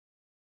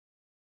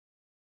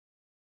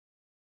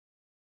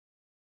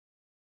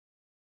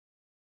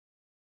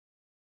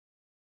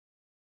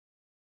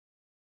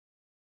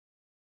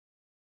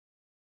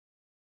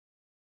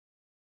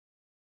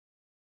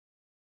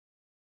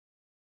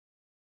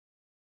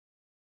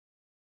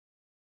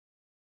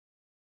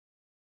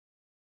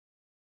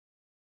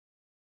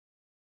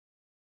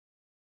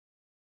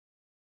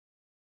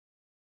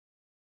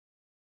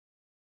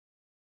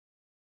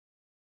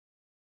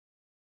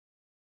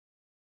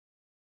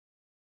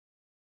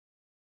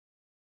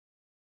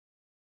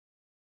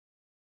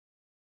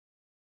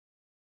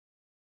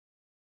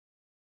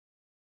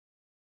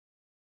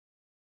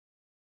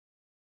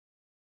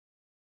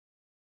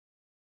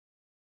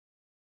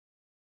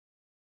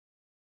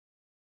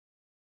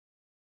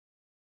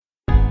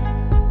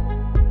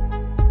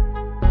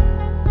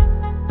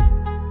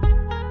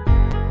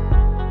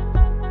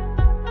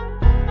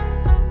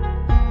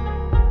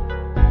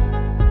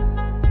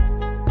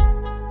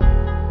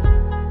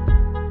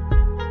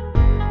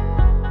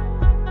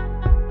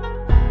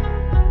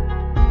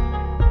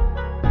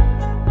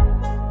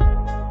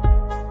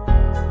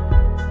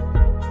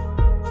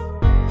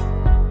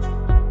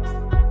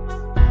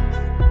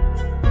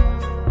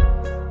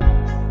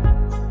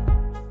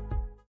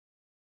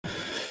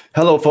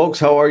Hello, folks.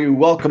 How are you?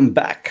 Welcome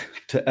back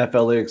to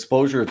FLA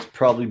Exposure. It's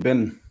probably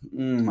been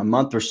a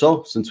month or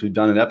so since we've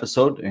done an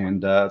episode,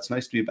 and it's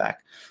nice to be back.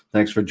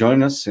 Thanks for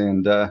joining us,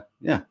 and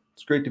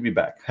it's great to be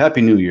back.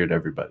 Happy New Year to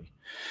everybody.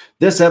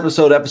 This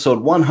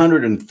episode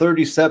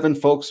 137,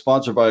 folks,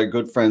 sponsored by our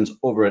good friends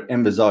over at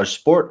Envisage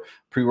Sport.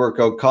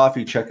 Pre-workout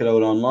coffee, check it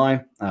out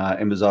online,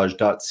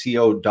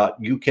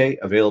 envisage.co.uk,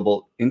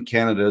 available in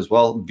Canada as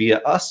well via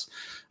us.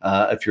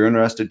 If you're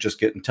interested, just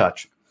get in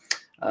touch.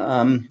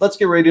 Let's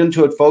get right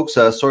into it, folks.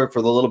 Sorry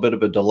for the little bit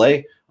of a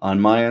delay on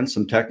my end,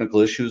 some technical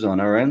issues on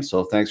our end.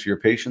 So thanks for your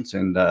patience,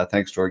 and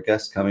thanks to our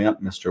guest coming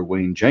up, Mr.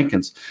 Wayne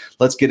Jenkins.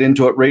 Let's get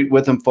into it right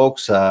with him,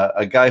 folks.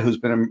 A guy who's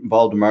been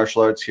involved in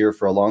martial arts here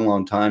for a long,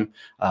 long time,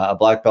 a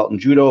black belt in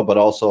judo, but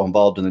also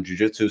involved in the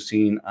jiu-jitsu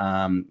scene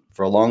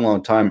for a long,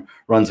 long time,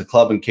 runs a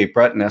club in Cape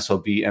Breton,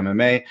 SOB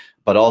MMA,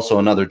 but also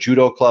another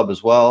judo club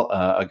as well.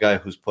 A guy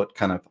who's put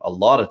kind of a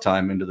lot of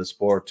time into the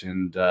sport,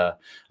 and a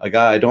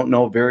guy I don't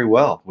know very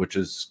well, which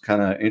is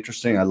kind of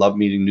interesting. I love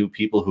meeting new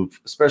people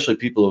especially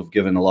people who've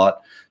given a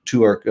lot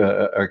to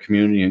our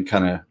community and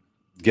kind of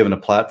given a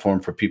platform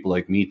for people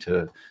like me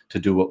to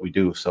do what we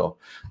do. So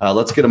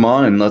let's get him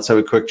on and let's have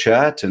a quick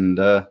chat, and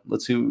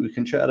let's see what we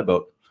can chat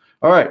about.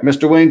 All right,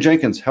 Mr. Wayne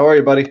Jenkins, how are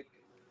you, buddy?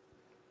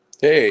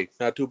 Hey,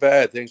 not too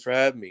bad. Thanks for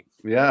having me.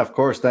 Yeah, of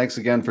course. Thanks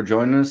again for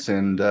joining us.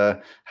 And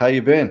how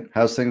you been?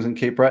 How's things in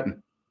Cape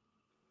Breton?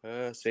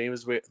 Same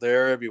as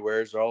they're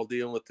everywhere. They're all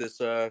dealing with this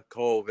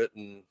COVID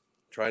and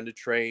trying to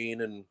train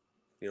and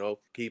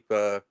keep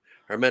our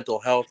mental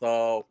health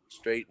all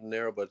straight and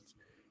narrow. But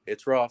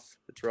it's rough.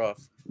 It's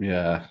rough.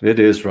 Yeah, it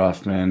is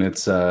rough, man.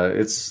 It's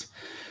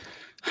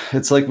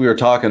like we were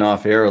talking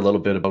off air a little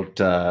bit about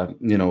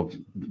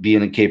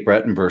being in Cape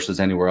Breton versus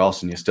anywhere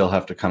else, and you still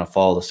have to kind of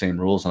follow the same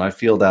rules. And I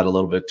feel that a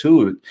little bit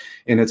too.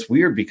 And it's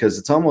weird because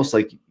it's almost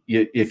like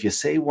if you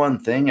say one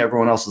thing,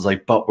 everyone else is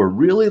like, "But we're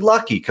really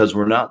lucky because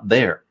we're not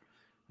there."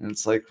 And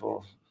it's like,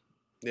 well,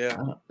 yeah,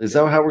 is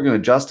that how we're going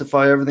to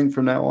justify everything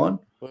from now on?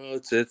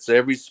 Well, it's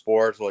every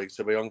sport. Like,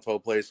 so my young fellow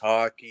plays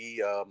hockey.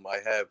 I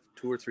have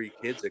 2 or 3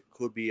 kids that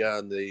could be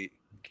on the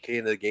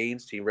Canada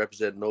Games team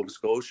representing Nova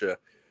Scotia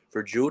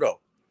for judo.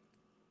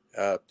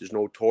 There's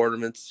no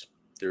tournaments.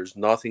 There's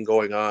nothing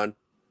going on.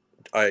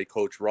 I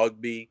coach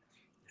rugby.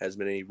 Hasn't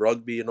been any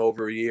rugby in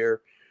over a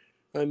year.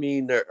 I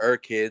mean, our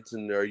kids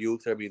and our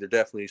youth, I mean, they're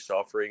definitely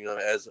suffering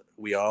as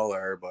we all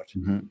are, but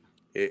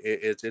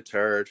it's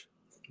hard.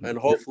 And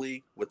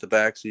hopefully with the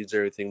vaccines and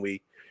everything,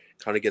 we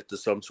kind of get to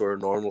some sort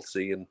of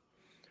normalcy and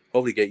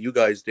hopefully get you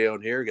guys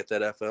down here, get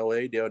that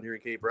FLA down here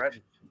in Cape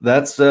Breton.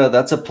 That's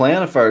a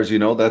plan of ours.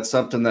 That's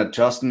something that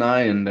Justin and I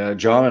and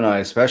John and I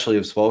especially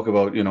have spoke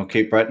about.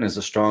 Cape Breton is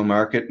a strong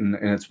market, and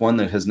it's one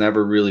that has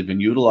never really been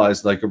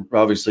utilized. Like,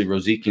 obviously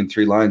Rosicky and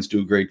Three Lions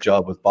do a great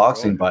job with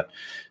boxing, but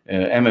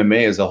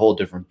MMA is a whole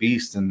different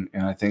beast, and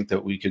I think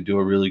that we could do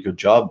a really good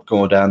job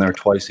going down there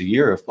twice a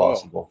year if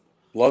possible.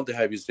 Love to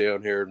have you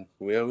down here.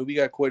 We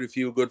got quite a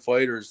few good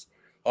fighters,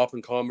 up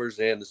and comers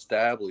and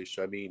established.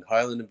 I mean,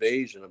 Highland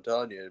Invasion, I'm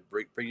telling you,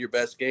 bring your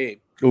best game.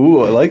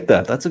 Ooh, I like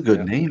that. That's a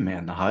good name,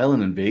 man. The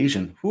Highland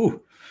Invasion.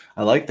 Ooh,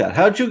 I like that.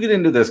 How'd you get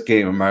into this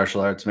game of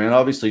martial arts, man?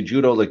 Obviously,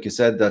 judo, like you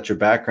said, that's your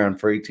background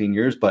for 18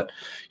 years, but,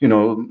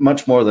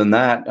 much more than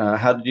that.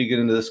 How did you get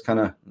into this kind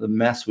of the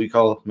mess we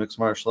call mixed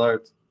martial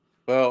arts?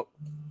 Well,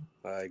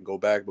 I can go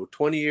back about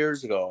 20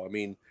 years ago. I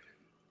mean,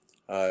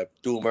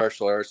 dual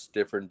martial arts,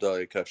 different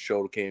like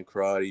Shotokan,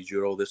 karate,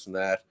 judo, this and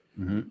that.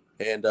 Mm-hmm.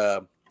 And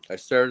I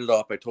started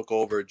off, I took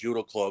over a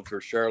judo club for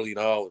Charlene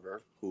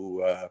Oliver,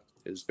 who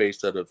is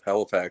based out of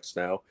Halifax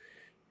now.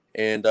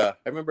 And I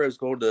remember I was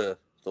going to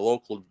the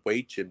local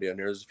weight gym down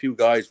there. There's a few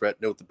guys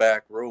renting out the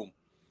back room.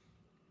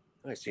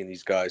 I seen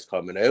these guys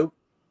coming out,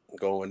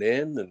 going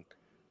in, and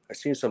I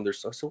seen some of their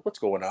stuff. I said, what's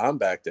going on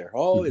back there?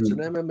 Oh, it's an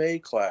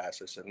MMA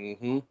class. I said,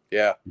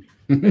 yeah.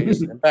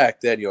 And back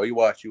then, you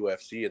watch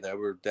UFC, and that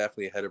we're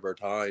definitely ahead of our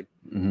time.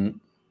 Mm-hmm.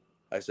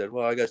 I said,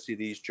 well, I got to see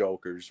these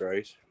jokers,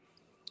 right?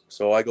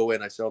 So I go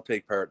in, I said, I'll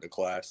take part in the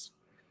class.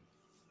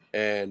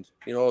 And,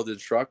 the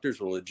instructors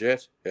were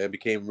legit and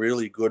became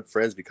really good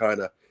friends. We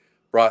kind of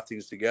brought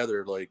things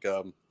together. Like,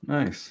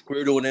 nice. We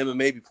were doing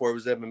MMA before it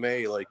was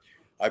MMA. Like,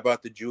 I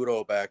brought the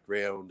judo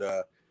background.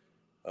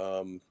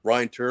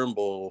 Ryan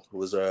Turnbull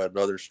was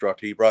another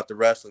instructor. He brought the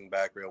wrestling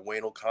background.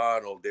 Wayne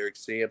O'Connell, Derek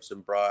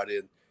Sampson brought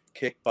in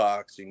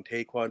kickboxing,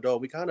 taekwondo.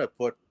 We kind of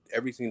put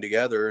everything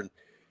together, and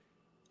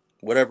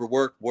whatever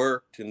worked.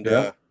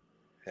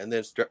 And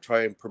then start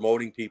trying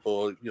promoting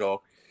people,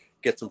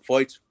 get some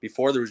fights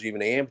before there was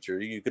even amateur.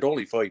 You could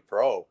only fight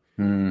pro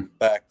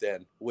back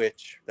then,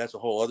 which that's a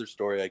whole other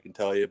story I can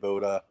tell you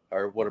about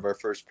one of our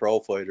first pro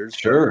fighters.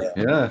 Sure.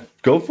 Yeah.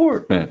 Go for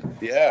it, man.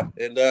 Yeah.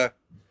 And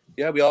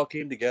we all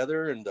came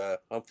together, and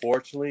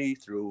unfortunately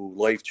through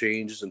life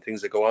changes and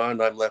things that go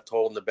on, I'm left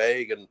holding the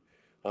bag, and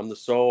I'm the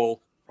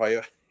sole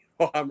I'm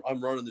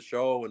running the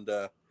show, and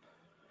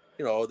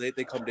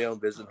they come down,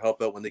 visit, and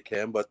help out when they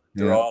can, but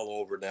they're all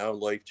over now.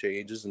 Life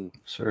changes, and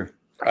sure.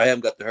 I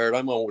haven't got the hurt.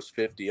 I'm almost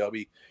 50. I'll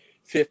be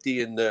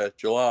 50 in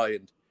July,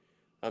 and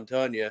I'm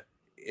telling you,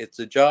 it's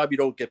a job you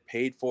don't get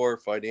paid for.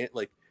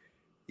 Like,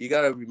 you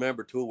got to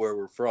remember too where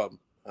we're from.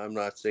 I'm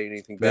not saying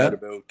anything bad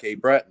Yeah. about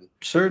Cape Breton.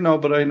 Sure, no,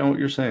 but I know what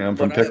you're saying. I'm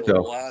from But I have a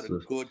Pictou. lot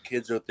of good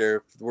kids out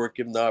there who were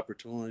given the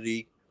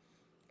opportunity,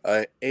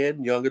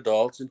 and young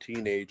adults and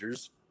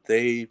teenagers.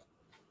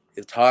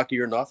 It's hockey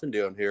or nothing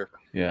down here.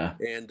 Yeah.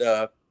 And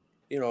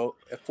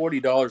at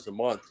 $40 a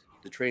month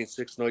to train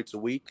 6 nights a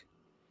week,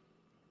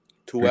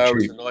 2 Pretty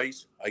hours cheap. a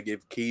night. I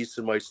give keys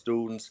to my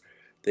students.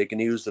 They can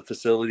use the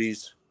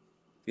facilities.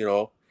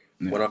 When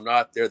I'm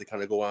not there, they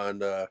kind of go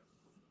on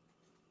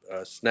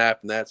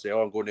Snap and that, say,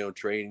 "Oh, I'm going down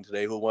training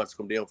today. Who wants to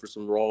come down for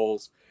some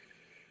rolls?"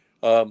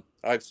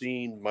 I've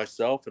seen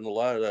myself and a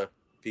lot of the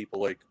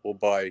people will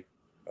buy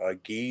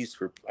geese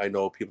for, I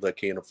know, people that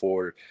can't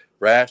afford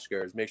rash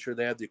guards. Make sure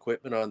they have the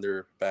equipment on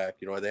their back.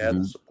 They have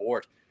the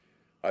support.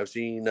 I've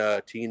seen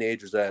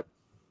teenagers that,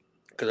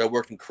 because I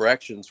worked in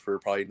corrections for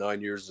probably 9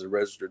 years as a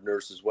registered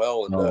nurse as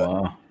well, and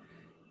wow.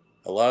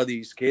 a lot of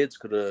these kids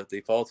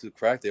they fall through the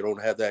crack. They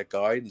don't have that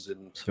guidance,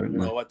 and Certainly.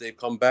 you know what? They've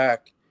come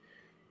back,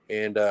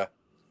 and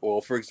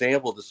well, for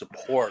example, the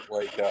support.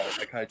 I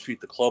kind of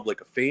treat the club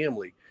like a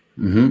family.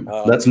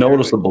 That's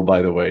noticeable,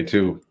 by the way,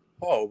 too.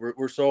 Oh,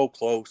 we're so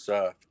close.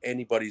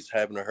 Anybody's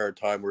having a hard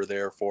time, we're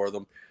there for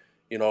them.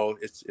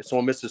 If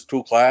someone misses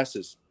 2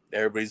 classes,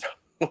 everybody's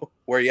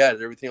where you at?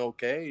 Is everything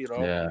okay?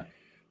 Yeah.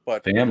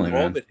 But Family,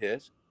 when COVID man.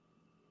 hit,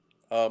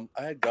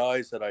 I had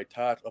guys that I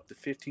taught up to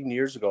 15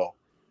 years ago,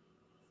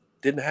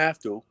 didn't have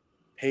to,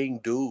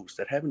 paying dues,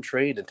 that haven't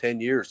trained in 10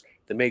 years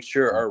to make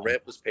sure our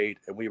rent was paid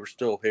and we were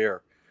still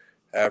here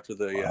after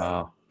the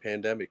Wow.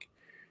 pandemic.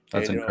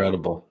 That's And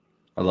incredible.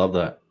 I love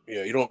that.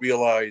 you don't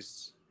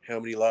realize how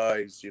many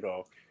lives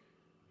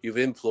you've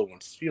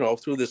influenced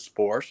through this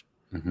sport.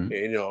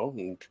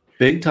 And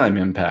Big time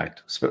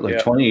impact.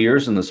 Like 20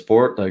 years in the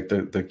sport, like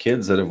the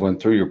kids that have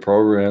went through your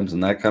programs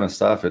and that kind of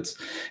stuff.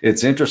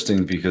 It's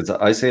interesting because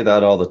I say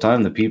that all the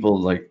time. The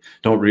people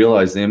don't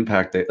realize the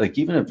impact that,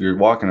 even if you're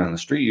walking on the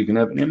street, you can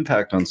have an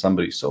impact on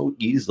somebody so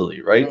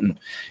easily, right? And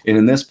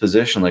in this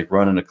position, like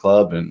running a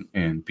club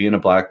and being a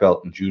black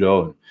belt in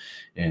judo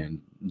and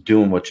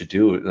doing what you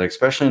do,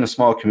 especially in a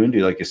small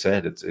community, like you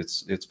said,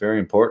 it's very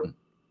important.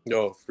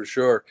 No, for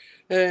sure.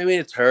 I mean,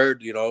 it's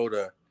hard,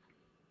 to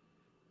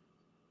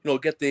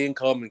get the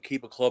income and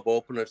keep a club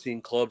open. I've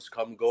seen clubs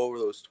come and go over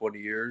those 20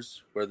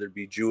 years, whether it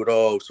be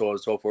judo, so on and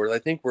so forth. I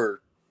think we're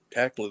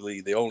technically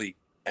the only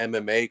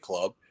MMA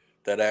club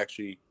that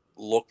actually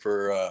look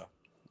for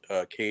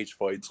cage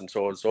fights and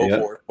so on and so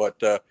forth. But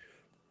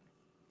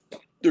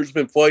there's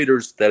been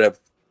fighters that have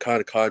kind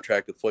of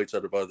contracted fights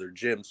out of other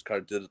gyms, kind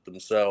of did it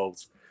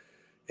themselves,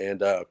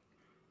 and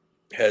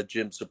had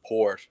gym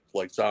support,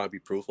 like Zombie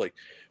Proof.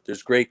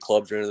 There's great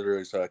clubs in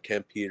there. There's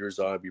Ken Peters,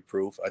 Zombie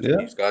Proof. I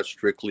think he's got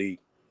strictly,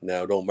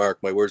 now don't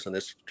mark my words on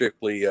this,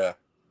 strictly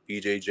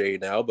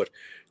BJJ now, but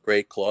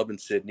great club in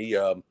Sydney.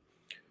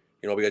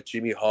 We got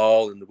Jimmy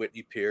Hall and the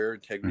Whitney Pier,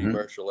 Integrity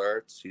Martial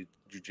Arts,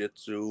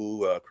 Jiu-Jitsu,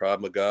 Krav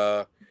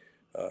Maga,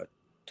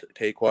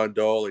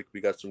 Taekwondo.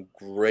 We got some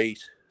great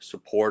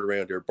support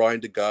around here.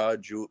 Brian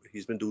DeGod,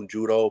 he's been doing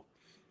judo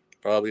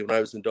probably when I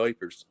was in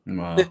diapers.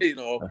 Wow.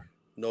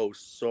 Knows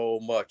so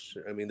much.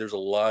 I mean, there's a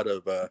lot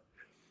of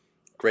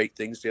great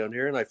things down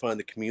here, and I find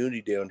the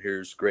community down here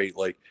is great.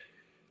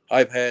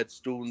 I've had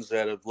students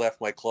that have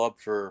left my club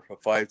for a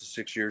 5 to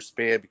 6 year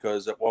span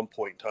because at one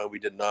point in time we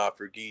did not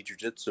offer gi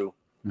jiu-jitsu.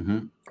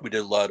 We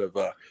did a lot of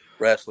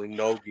wrestling,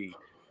 no gi.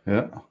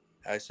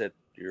 I said,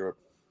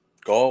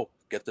 go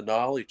get the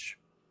knowledge.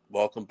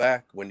 Welcome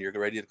back. When you're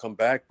ready to come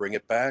back, bring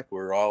it back.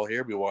 We're all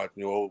here. We want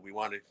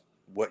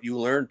what you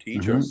learn,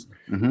 teach us.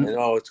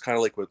 It's kind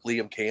of like with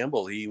Liam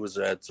Campbell. He was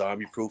at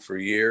Zombie Proof for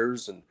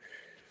years,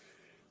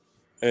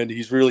 and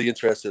he's really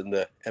interested in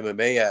the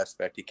MMA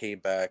aspect. He came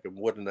back, and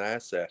what an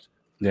asset.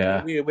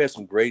 Yeah. We have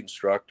some great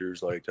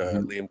instructors like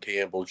Liam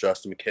Campbell,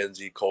 Justin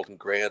McKenzie, Colton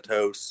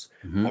Granthouse.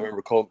 I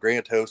remember Colton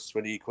Granthouse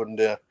when he couldn't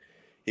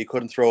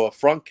throw a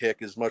front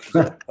kick as much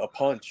as a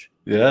punch.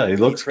 Yeah, he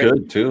looks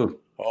good too.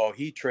 Oh,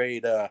 he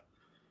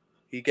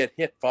get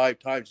hit 5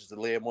 times just to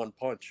land one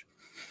punch.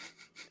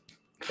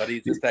 But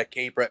he's just that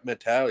Cape Breton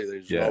mentality.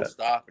 There's no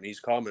stopping. He's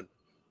coming.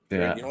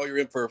 Yeah. You're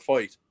in for a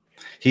fight.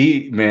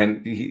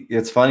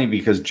 It's funny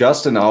because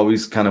Justin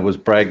always kind of was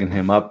bragging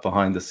him up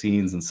behind the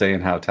scenes and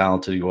saying how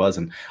talented he was.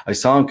 And I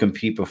saw him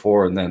compete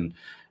before, and then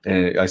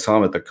I saw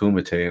him at the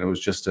Kumite, and it was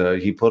just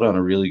he put on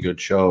a really good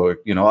show.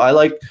 I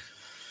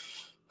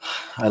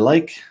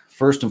like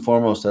first and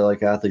foremost, I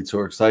like athletes who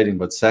are exciting,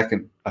 but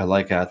second, I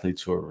like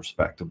athletes who are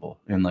respectable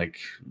and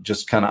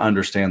just kind of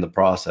understand the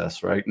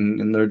process, right?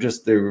 And they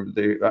understood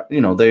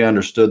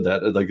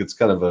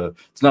that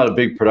it's not a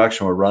big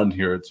production we're running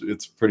here.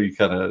 It's pretty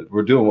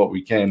we're doing what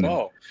we can.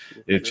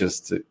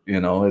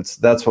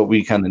 That's what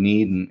we kind of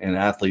need, and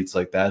athletes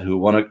like that who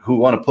want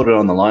to put it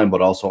on the line,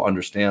 but also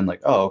understand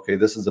okay,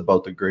 this is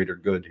about the greater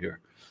good here.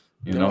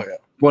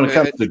 When it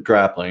comes to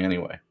grappling,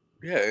 anyway.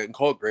 Yeah, and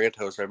Colt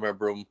Granthouse, I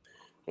remember him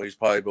when he's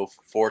probably about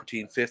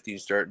 14, 15,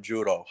 starting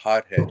judo,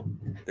 hothead.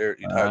 You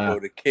talk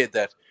about a kid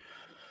that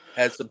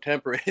had some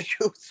temper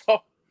issues.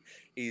 So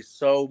he's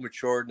so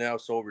mature now,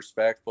 so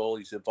respectful.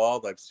 He's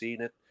evolved. I've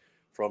seen it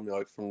from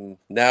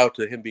now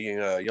to him being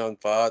a young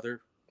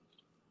father.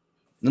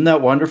 Isn't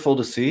that wonderful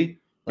to see?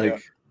 Yeah.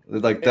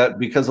 Like that,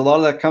 because a lot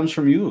of that comes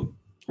from you,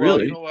 Well, you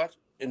really. know what?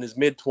 In his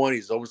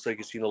mid-20s, almost like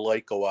you seen a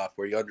light go off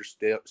where he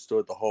understood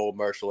the whole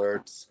martial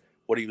arts,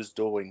 what he was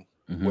doing,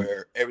 Mhm.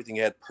 where everything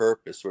had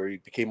purpose, where he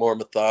became more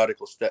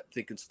methodical,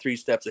 thinking 3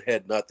 steps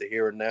ahead, not the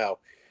here and now.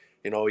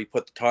 He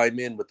put the time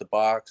in with the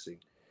boxing.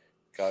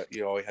 He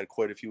had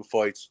quite a few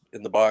fights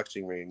in the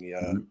boxing ring,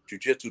 Mhm.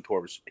 jiu-jitsu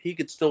tournaments. He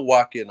could still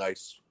walk in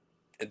ice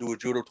and do a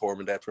judo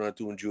tournament after not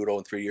doing judo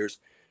in 3 years.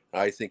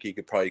 I think he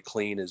could probably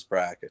clean his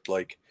bracket.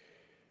 Like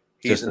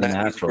he's Just a he's a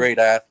natural. great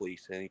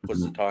athlete, and he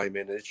puts the Mhm. time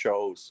in, and it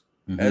shows.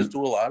 As Mhm.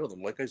 do a lot of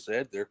them. Like I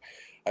said,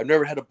 I've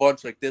never had a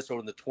bunch like this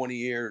over the 20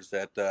 years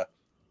that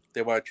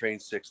they want to train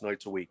 6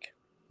 nights a week.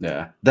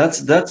 Yeah,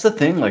 that's the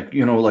thing. Like,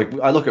 like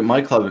I look at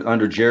my club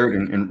under Jared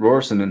and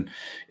Rorson and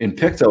in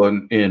Pictou,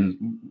 and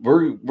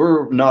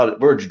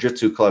we're a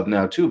jiu-jitsu club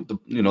now too.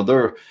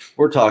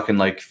 We're talking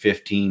like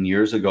 15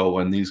 years ago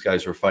when these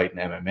guys were fighting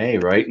MMA,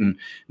 right? And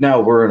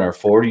now we're in our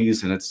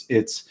 40s, and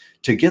it's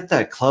to get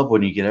that club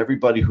when you get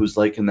everybody who's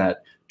like in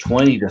that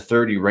 20 to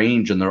 30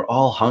 range and they're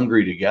all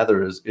hungry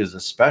together is a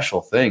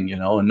special thing, and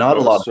not a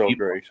Oh, lot it's of so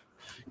people, great.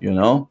 you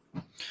know.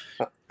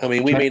 I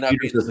mean, we Can't may not beat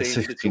be us in the as a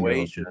same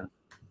 16-year-old. situation.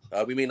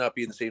 We may not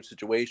be in the same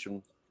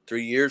situation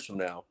 3 years from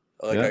now.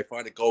 Like Yeah. I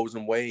find it goes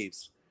in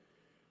waves.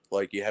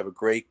 Like you have a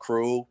great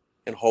crew,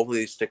 and hopefully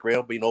they stick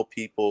around. But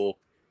people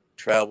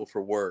travel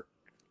for work.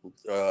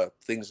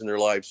 Things in their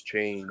lives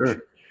change.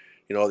 Sure.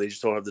 They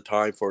just don't have the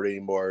time for it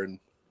anymore. And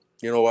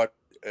you know what?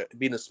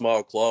 Being a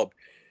small club,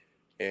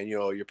 and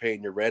you're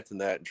paying your rent and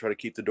that, and trying to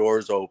keep the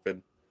doors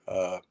open.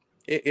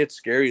 It's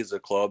scary as a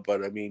club,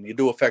 but I mean, you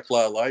do affect a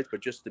lot of lives.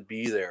 But just to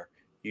be there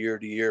year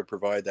to year,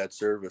 provide that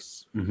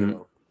service.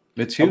 Mhm.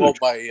 It's I'm huge.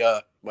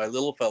 hope my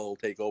little fellow will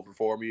take over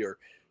for me, or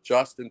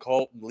Justin,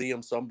 Colton,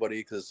 Liam,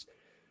 somebody, because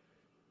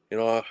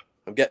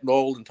I'm getting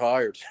old and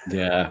tired.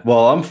 Yeah.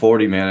 Well, I'm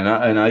 40, man,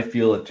 and I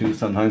feel it too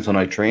sometimes when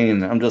I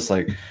train. I'm just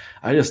like,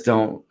 I just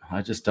don't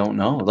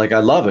know. Like I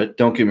love it.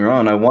 Don't get me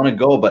wrong. I want to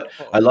go, but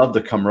I Oh, love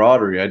the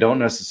camaraderie. I don't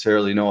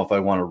necessarily know if I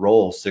want to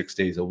roll 6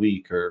 days a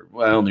week, or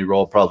I only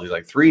roll probably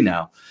like 3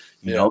 now.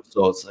 yeah,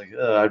 So it's like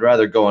I'd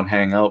rather go and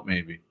hang out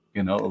maybe,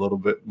 a little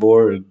bit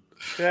more. And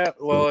yeah.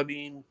 Well, so, I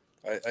mean,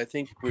 I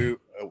think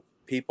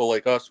people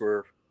like us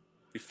were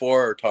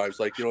before our times.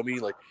 Like you know what I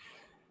mean. Like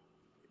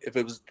if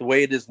it was the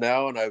way it is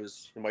now, and I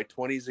was in my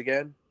 20s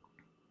again,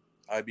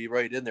 I'd be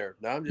right in there.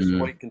 Now I'm just mhm.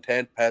 quite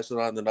content passing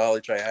on the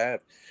knowledge I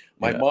have.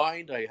 My Yeah,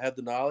 mind, I have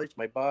the knowledge.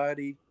 My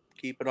body,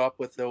 keeping up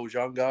with those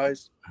young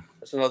guys,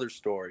 that's another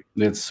story.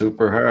 it's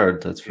super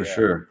hard. That's for Yeah,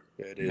 sure.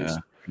 it Yeah, is.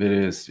 it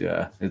is.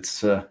 Yeah,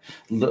 it's a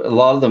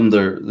lot of them.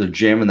 They're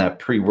jamming that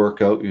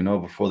pre-workout,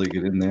 before they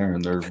get in there,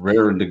 and they're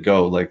raring to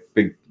go like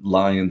big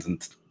lions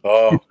and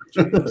Oh,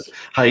 jeez.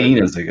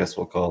 hyenas, I guess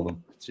we'll call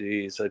them.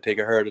 I take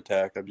a heart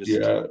attack. I'm just,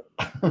 Yeah,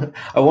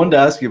 I wanted to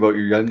ask you about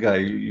your young guy.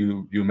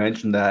 You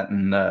mentioned that,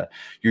 and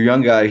your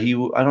young guy.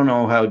 I don't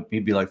know how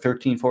he'd be like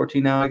 13,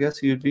 14 now. I guess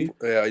he would be.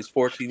 yeah, he's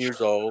 14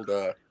 years old.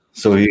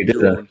 So He's he been did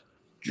a. doing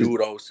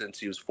judo since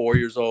he was 4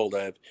 years old.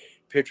 I have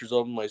pictures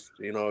of him.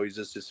 He's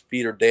just, his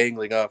feet are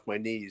dangling off my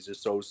knees,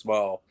 just so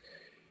small.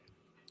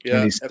 And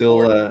Yeah, he's at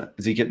still. 4,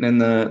 Is he getting in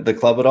the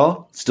club at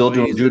all? Still oh,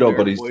 doing he's in judo, there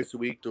but he's. twice a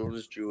week doing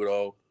his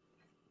judo.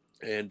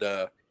 And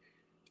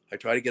I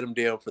try to get him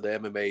down for the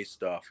MMA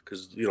stuff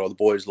because, the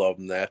boys love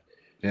him that.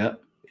 Yeah.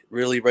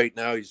 Really, right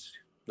now, he's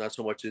not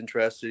so much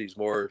interested. He's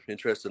more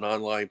interested in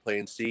online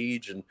playing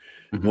Siege and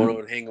going Hmm. out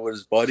and hanging with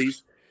his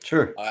buddies.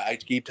 Sure. I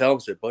keep telling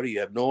him, I said, buddy, you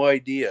have no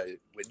idea.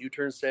 When you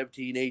turn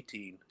 17,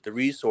 18, the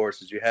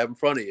resources you have in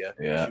front of you,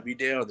 you Yeah. should be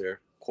down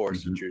there. Of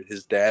course, Hmm. it's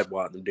his dad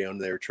wanting him down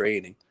there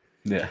training.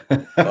 Yeah.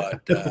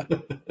 But,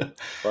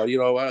 you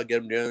know what? I'll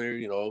get him down there,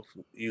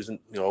 using,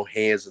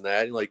 hands and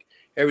that. And like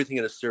everything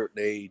at a certain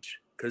age.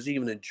 Because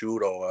even in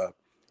judo,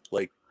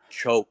 like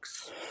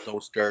chokes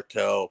don't start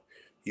till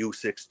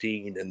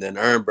U16. And then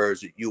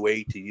armbars at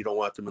U18. You don't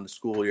want them in the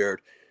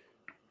schoolyard.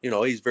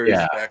 He's very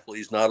Yeah. respectful.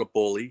 He's not a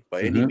bully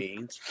by any Hmm.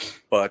 means.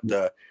 But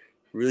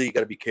really, you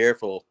got to be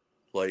careful.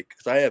 Like,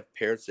 because I have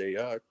parents say,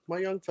 my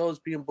young fella's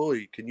being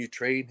bullied. Can you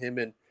train him?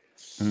 And,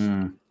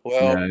 Mm.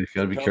 well, Yeah, you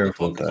got to be tell them to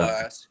careful come with to that.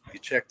 class. You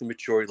check the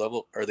maturity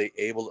level. Are they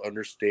able to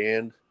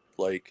understand,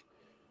 like,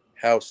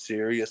 how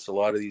serious a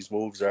lot of these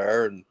moves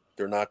are? And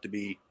they're not to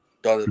be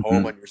done at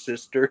home Hmm. on your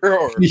sister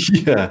or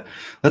Yeah,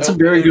 that's a help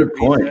them very out at good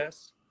point.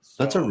 recess.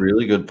 That's a So,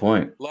 really good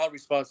point. a lot of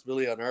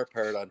responsibility on our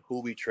part on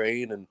who we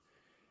train. And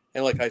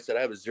like I said,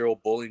 I have a zero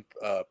bullying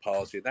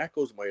policy, and that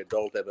goes in my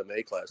adult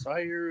MMA class.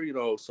 I hear,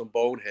 some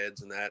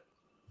boneheads and that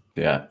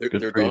Yeah,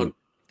 good they're for you. done.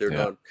 They're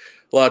Yeah. done.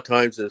 A lot of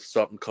times, if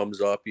something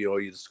comes up,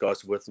 you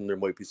discuss it with them. There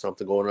might be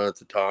something going on at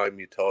the time.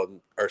 You tell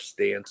them our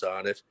stance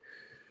on it.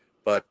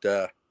 But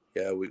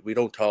yeah, we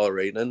don't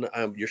tolerate. And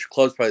your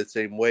club's probably the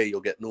same way.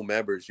 You'll get new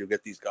members. You'll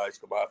get these guys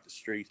come off the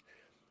street,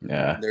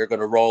 Yeah. and they're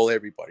going to roll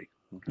everybody.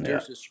 They're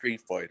Yeah. just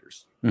street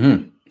fighters.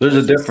 Hmm. There's a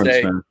Let's just difference,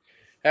 say man.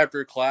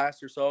 after a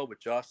class or so with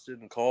Justin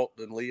and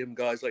Colton and Liam,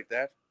 guys like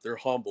that, they're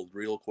humbled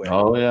real quick.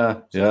 Oh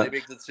yeah, So they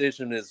make the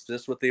decision: is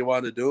this what they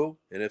want to do?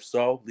 And if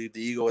so, leave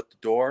the ego at the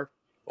door,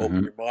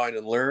 open your mind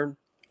and learn,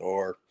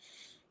 or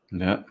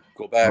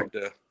go back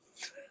to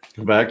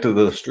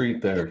the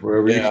street there,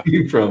 wherever you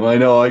came from. I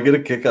know I get a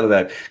kick out of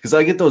that because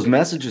I get those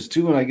messages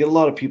too, and I get a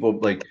lot of people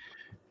like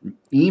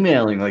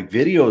emailing like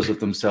videos of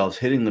themselves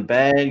hitting the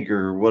bag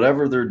or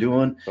whatever they're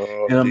doing,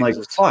 and I'm like,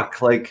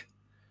 fuck, like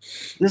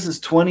this is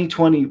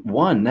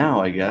 2021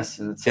 now, I guess,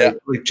 and it's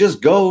like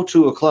just go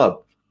to a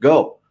club,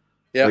 go.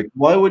 Yeah. Like,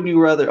 why wouldn't you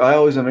rather? I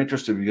always am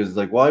interested because,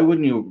 like, why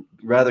wouldn't you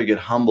rather get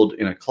humbled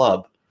in a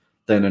club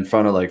than in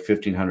front of like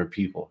 1,500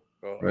 people,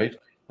 right?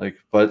 Like,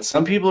 but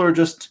some people are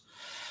just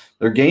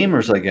they're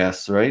gamers, I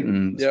guess, right?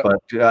 And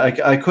but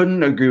I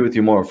couldn't agree with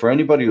you more. For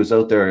anybody who's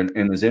out there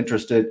and is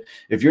interested,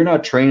 if you're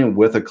not training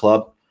with a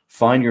club,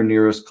 find your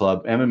nearest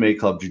club, MMA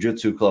club,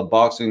 jiu-jitsu club,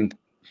 boxing,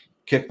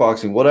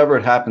 kickboxing, whatever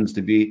it happens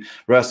to be,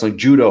 wrestling,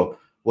 judo,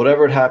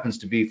 whatever it happens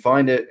to be,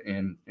 find it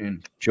and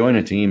join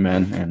a team,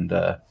 man, and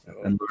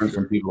learn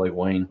from people like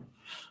Wayne,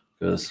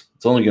 because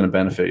it's only going to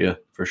benefit you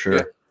for sure.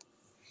 Yeah.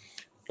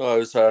 I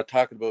was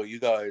talking about you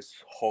guys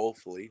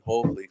hopefully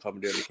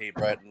coming down to Cape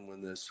Breton when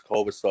this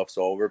COVID stuff's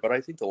over. But I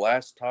think the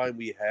last time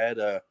we had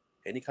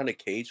any kind of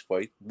cage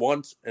fight,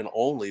 once and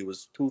only,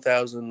 was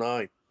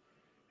 2009. It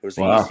was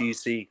the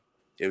ECC.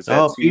 It was at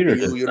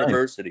CBU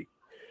University.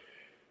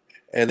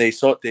 And they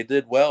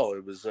did well.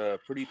 It was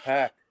pretty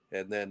packed.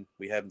 And then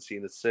we haven't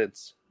seen it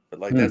since. But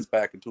that's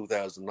back in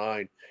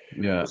 2009.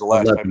 Yeah. It was the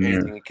last time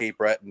anything in Cape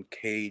Breton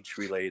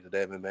cage-related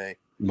MMA.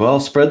 Well,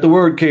 spread the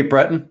word, Cape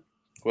Breton.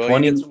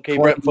 Well, you get some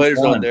Cape Breton fighters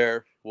on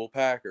there. We'll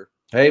pack her.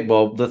 Hey,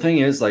 well, the thing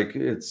is, like,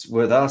 it's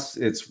with us,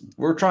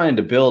 we're trying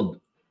to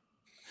build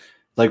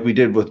like we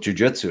did with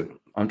jiu-jitsu.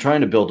 I'm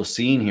trying to build a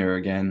scene here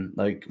again,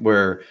 like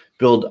where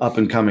build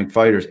up-and-coming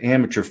fighters,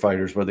 amateur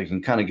fighters, where they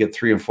can kind of get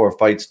 3 and 4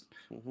 fights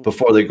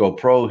before they go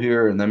pro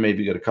here, and then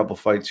maybe get a couple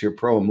fights here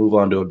pro and move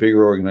on to a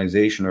bigger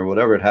organization or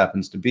whatever it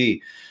happens to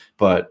be.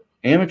 But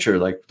amateur,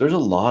 like, there's a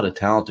lot of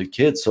talented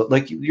kids. So,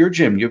 like, your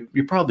gym,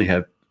 you probably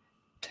have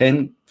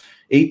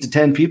 8 to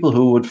 10 people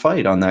who would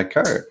fight on that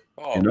card.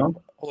 Oh, you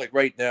know, like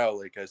right now,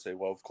 like I say,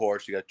 well, of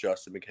course, you got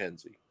Justin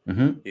McKenzie.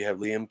 You have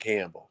Liam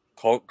Campbell,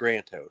 Colt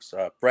Granthouse,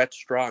 Brett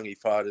Strong. He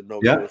fought in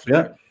Nova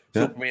Scotia.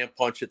 Superman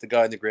punch hit the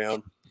guy on the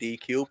ground,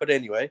 DQ. But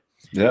anyway,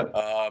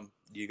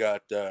 you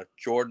got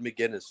Jordan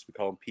McGinnis, we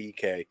call him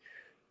PK.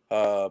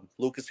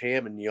 Lucas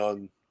Hammond,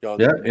 young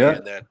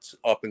man that's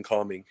up and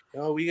coming.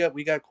 Oh,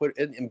 we got quite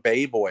and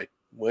Bay Boy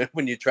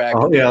when you track.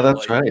 Oh yeah,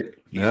 that's right.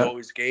 He's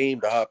always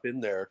game to hop in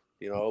there.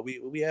 You know,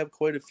 we have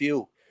quite a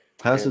few.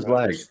 How's his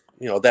leg?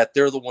 You know, that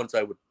they're the ones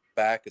I would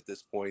back at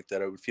this point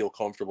that I would feel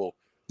comfortable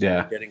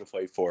getting a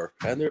fight for.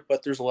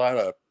 But there's a lot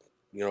of,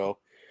 you know,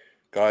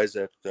 guys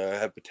that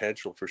have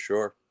potential for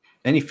sure.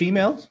 Any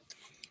females?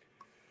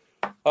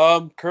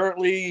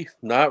 Currently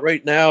not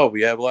right now.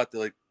 We have a lot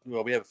that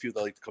we have a few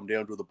that like to come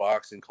down to the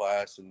boxing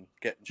class and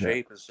get in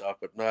shape and stuff,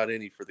 but not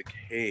any for the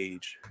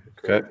cage.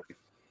 Okay.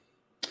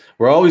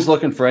 We're always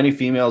looking for any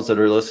females that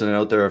are listening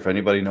out there. If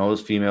anybody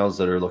knows females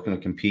that are looking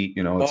to compete,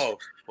 you know,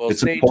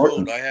 it's stay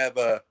important. tuned. I have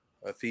a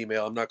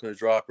female. I'm not going to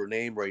drop her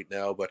name right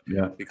now, but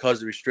because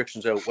of the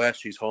restrictions out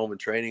west, she's home and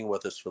training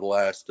with us for the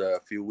last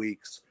few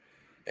weeks.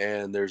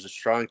 And there's a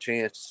strong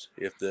chance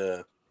if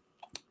the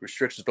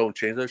restrictions don't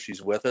change her,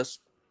 she's with us.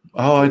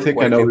 Oh, I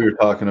think I know who you're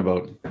talking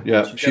about.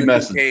 Yeah, she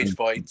messaged cage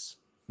fights.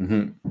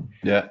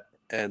 Yeah.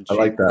 And she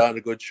put on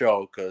a good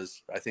show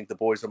because I think the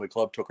boys on my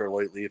club took her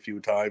lately a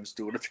few times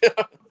doing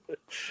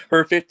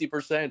her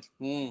 50%.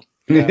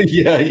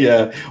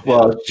 Yeah.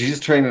 Well, she's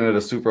training at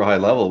a super high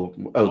level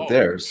out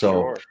there.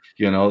 So,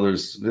 you know,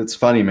 it's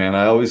funny, man.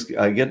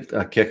 I get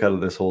a kick out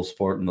of this whole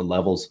sport and the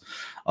levels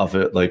of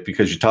it, like,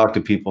 because you talk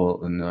to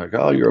people and they're like,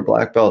 oh, you're a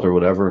black belt or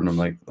whatever. And I'm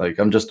like,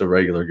 I'm just a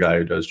regular guy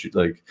who does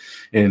like,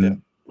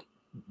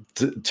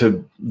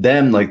 to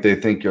them, like, they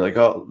think you're like,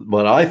 oh,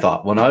 what I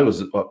thought when I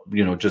was,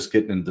 you know, just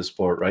getting into the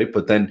sport, right?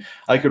 But then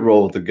I could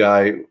roll with a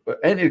guy,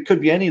 and it could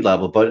be any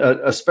level, but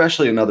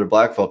especially another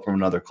black belt from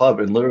another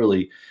club, and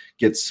literally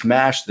get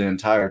smashed the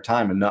entire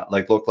time and not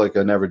like look like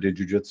I never did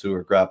jiu-jitsu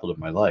or grappled in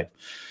my life,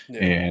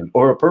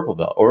 or a purple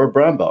belt or a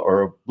brown belt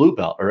or a blue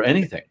belt or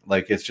anything.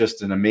 Like, it's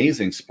just an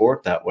amazing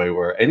sport that way,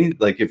 where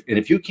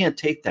if you can't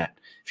take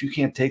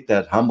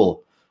that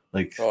humble,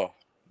 like.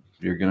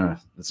 You're gonna.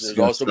 There's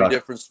also be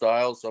different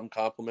styles. Some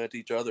complement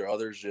each other.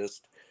 Others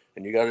just,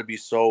 and you got to be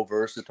so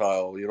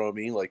versatile. You know what I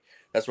mean? Like,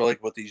 that's what I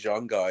like with these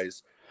young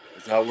guys.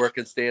 It's not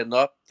working standing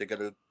up. They got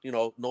to, you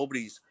know,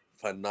 nobody's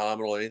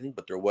phenomenal at anything,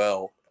 but they're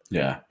well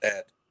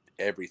at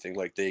everything.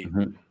 Like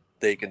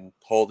they can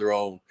hold their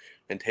own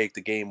and take the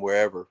game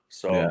wherever.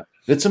 So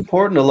it's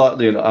important a lot.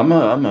 You know, I'm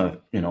a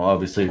you know,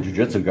 obviously a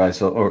jiu-jitsu guy.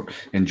 So, or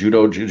in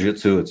judo,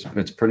 jiu-jitsu,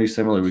 it's pretty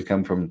similar. We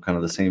come from kind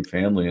of the same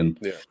family, and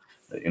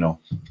you know,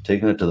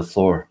 taking it to the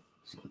floor.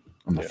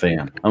 I'm a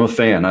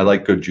fan. I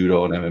like good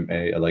judo and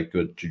MMA. I like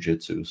good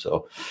jiu-jitsu.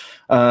 So,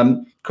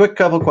 quick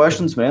couple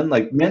questions, man.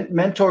 Like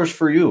mentors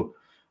for you.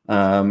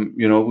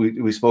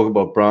 We spoke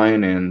about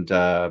Brian and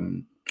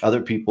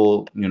other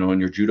people, in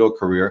your judo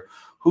career.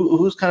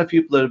 Who's kind of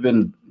people that have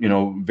been,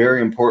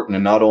 very important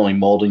in not only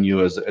molding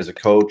you as a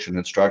coach and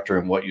instructor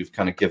and what you've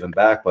kind of given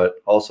back,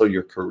 but also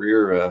your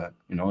career,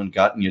 and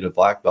gotten you to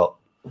black belt?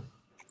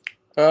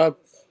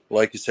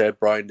 Like you said,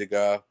 Brian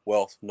Degas,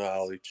 wealth of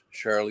knowledge.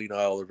 Charlene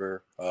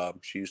Oliver,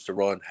 she used to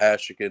run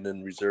Hashikin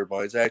and reserve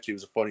mines. Actually, it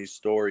was a funny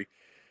story.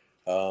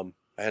 I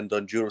hadn't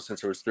done judo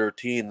since I was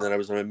 13. Then I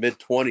was in my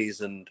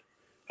mid-20s, and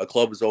a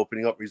club was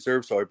opening up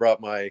reserve, so I brought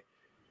my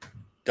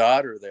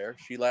daughter there.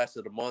 She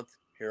lasted a month.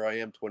 Here I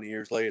am 20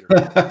 years later.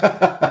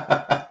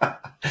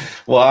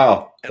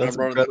 Wow. And I'm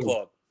running the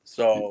club.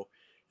 So,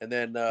 and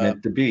then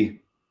meant to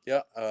be.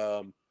 Yeah,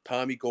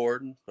 Tommy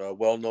Gordon, a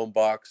well-known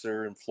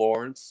boxer in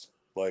Florence.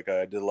 Like,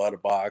 I did a lot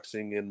of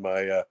boxing in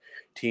my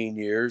teen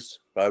years.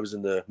 I was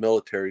in the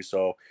military,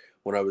 so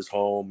when I was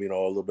home, a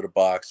little bit of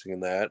boxing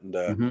and that, and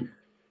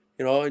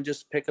and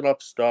just picking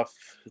up stuff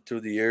through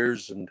the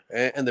years, and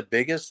the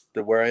biggest,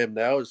 where I am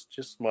now, is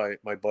just my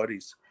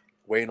buddies,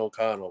 Wayne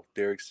O'Connell,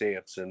 Derek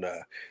Sampson,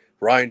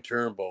 Ryan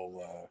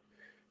Turnbull,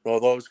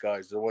 those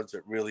guys, the ones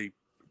that really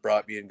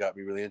brought me and got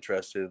me really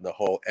interested in the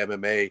whole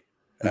MMA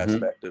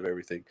aspect of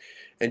everything,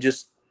 and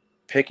just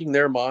picking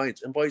their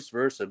minds, and vice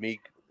versa, me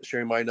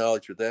sharing my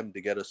knowledge with them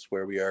to get us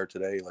where we are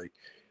today. Like,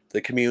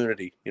 the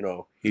community,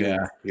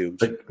 huge.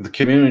 The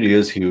community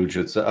is huge.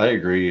 I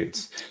agree.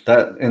 It's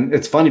that, and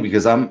it's funny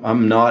because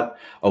I'm not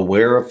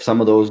aware of some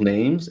of those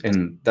names,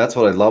 and that's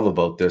what I love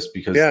about this,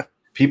 because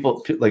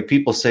people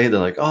say, they're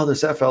like, oh,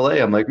 this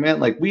FLA. I'm like, man,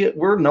 like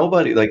we're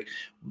nobody. Like,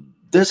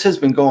 this has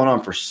been going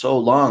on for so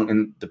long,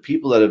 and the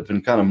people that have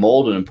been kind of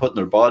molded and putting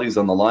their bodies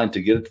on the line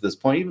to get it to this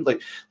point, even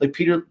like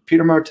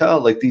Peter Martell,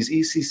 like these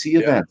ECC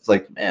events,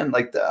 like, man,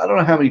 like I don't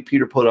know how many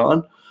Peter put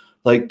on,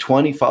 like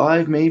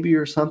 25 maybe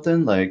or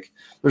something. Like,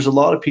 there's a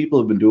lot of people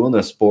who've been doing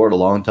this sport a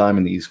long time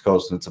in the East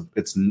Coast, and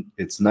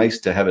it's nice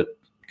to have it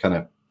kind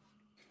of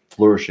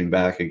flourishing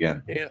back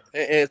again. Yeah,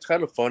 and it's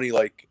kind of funny,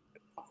 like,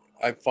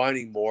 I'm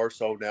finding more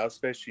so now,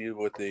 especially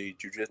with the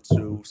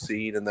jiu-jitsu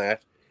scene and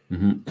that,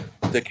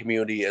 the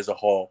community as a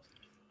whole.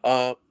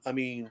 I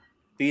mean,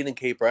 being in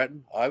Cape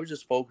Breton, I was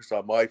just focused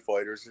on my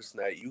fighters, this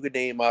and that. You could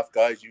name off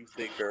guys you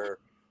think are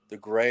the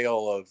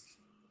grail of,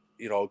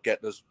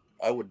 getting us.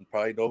 I wouldn't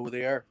probably know who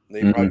they are.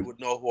 They probably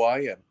wouldn't know who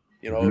I am,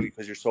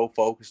 because you're so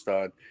focused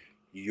on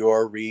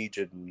your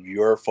region,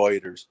 your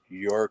fighters,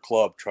 your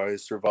club, trying to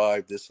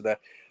survive, this and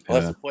that.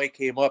 Unless the fight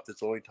came up,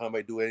 that's the only time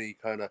I do any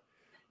kind of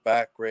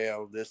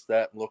background, this,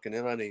 that, and looking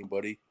in on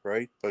anybody,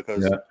 right?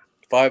 Because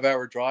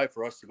 5-hour drive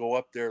for us to go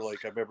up there.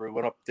 Like, I remember we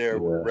went up there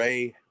with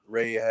Ray.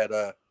 Ray had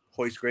a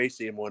Hoist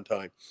Gracie in one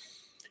time,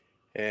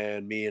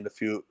 and me and a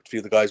few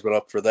of the guys went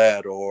up for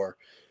that. Or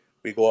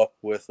we go up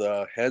with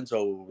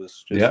Henzo, who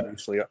was just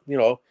recently,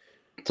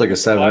 it's like a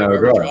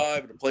 7-hour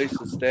drive and a place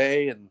to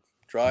stay and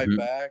drive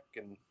back,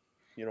 and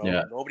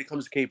nobody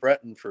comes to Cape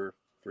Breton for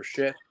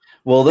shit.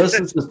 Well, this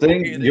is the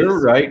thing.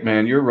 You're right,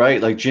 man. You're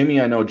right. Like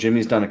Jimmy, I know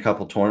Jimmy's done a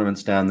couple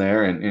tournaments down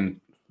there, and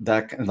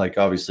that, like,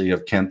 obviously you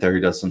have Kent there. He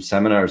does some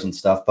seminars and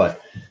stuff,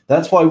 but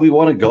that's why we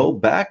want to go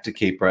back to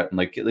Cape Breton.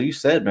 Like you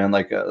said, man,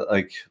 like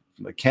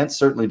Kent's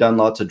certainly done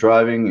lots of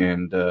driving,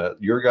 and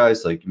your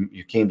guys, like,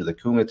 you came to the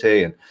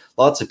Kumite, and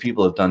lots of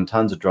people have done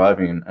tons of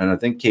driving, and I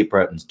think Cape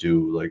Bretons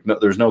do. Like, no,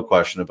 there's no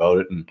question about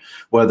it. And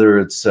whether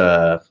it's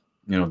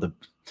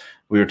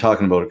we were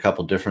talking about a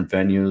couple different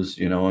venues,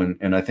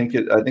 and I think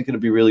it'd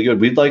be really good.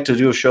 We'd like to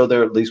do a show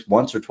there at least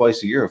once or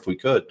twice a year if we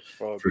could,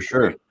 for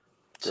sure. Great.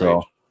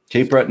 So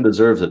Cape Breton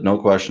deserves it, no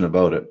question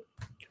about it.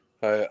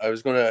 I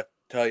was going to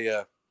tell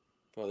you,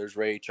 well, there's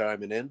Ray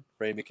chiming in,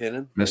 Ray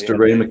McKinnon. Mr.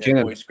 Ray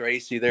McKinnon. Voice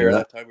Gracie there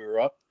that time we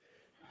were up.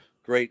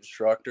 Great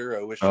instructor.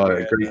 I wish we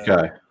had great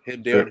guy.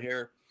 Him down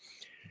here.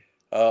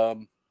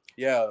 I'll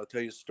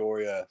tell you a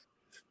story.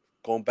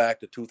 Going back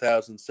to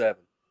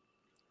 2007,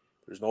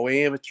 there's no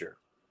amateur.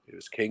 It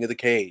was King of the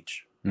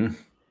Cage. It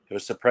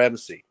was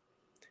supremacy.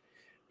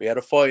 We had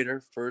a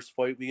fighter. First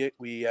fight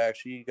we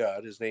actually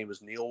got, his name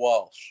was Neil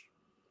Walsh.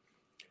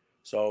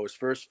 So his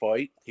first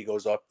fight, he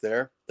goes up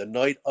there. The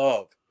night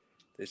of,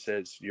 they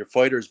says, your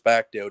fighter's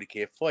backed out. He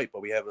can't fight,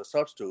 but we have a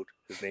substitute.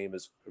 His name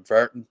is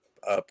Vartan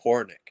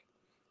Pornik.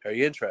 Are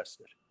you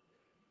interested?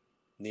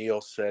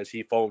 Neil says,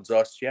 he phones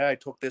us. Yeah, I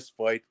took this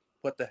fight.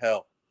 What the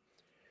hell?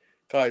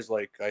 Guy's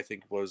like, I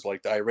think it was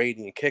like the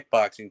Iranian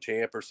kickboxing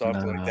champ or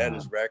something like that,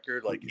 his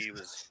record. Like, he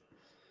was.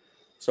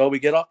 So we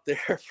get up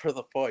there for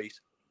the fight,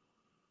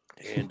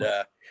 and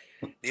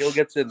Neil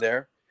gets in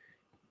there.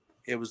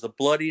 It was the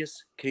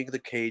bloodiest King of the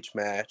Cage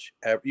match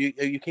ever.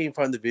 You can't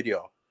find the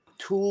video.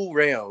 2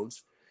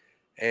 rounds,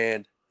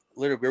 and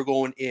literally we're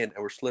going in and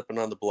we're slipping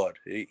on the blood.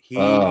 He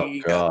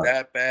got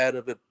that bad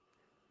of it,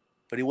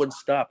 but he wouldn't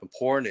stop. And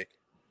Pornik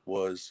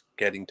was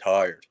getting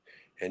tired,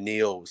 and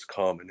Neil was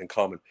coming.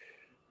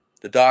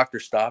 The doctor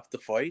stopped the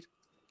fight.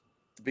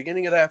 At the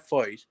beginning of that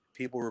fight,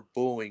 people were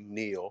booing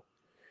Neil.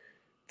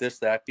 This,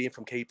 that, being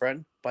from Cape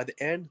Breton. By the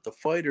end, the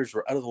fighters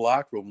were out of the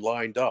locker room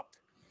lined up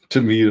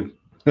to meet him.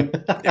 They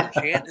were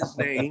chanting his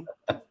name.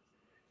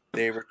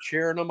 They were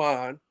cheering him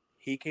on.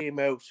 he came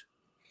out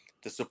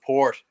to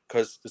support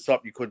because the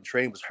something you couldn't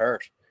train was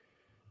hurt.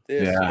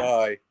 This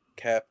guy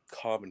kept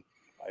coming.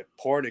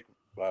 Pornick,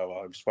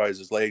 I'm surprised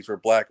his legs were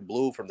black and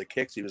blue from the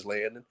kicks he was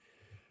landing.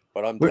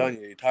 But I'm telling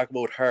you, you talk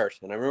about hurt.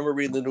 And I remember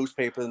reading the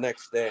newspaper the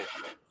next day,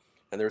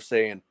 and they're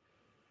saying,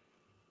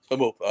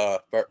 some of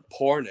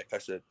Pornick. I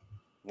said,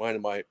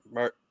 pardon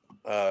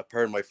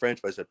my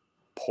French, but I said,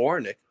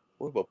 Pornick?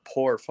 What about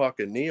poor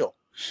fucking Neil?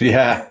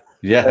 Yeah,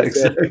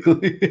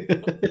 exactly.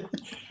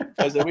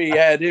 I said,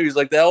 he was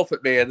like the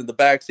elephant man in the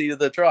back seat of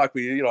the truck.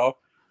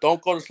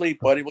 Don't go to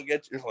sleep, buddy. We'll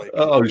get you. Like,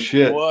 oh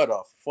shit, what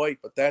a fight!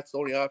 But that's the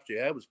only option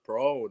you had was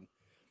pro, and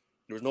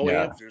there was no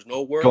amps, there's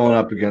no work going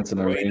up against an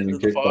right Iranian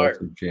into the fire.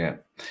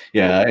 champ.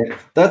 Yeah,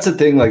 that's the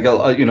thing. Like, a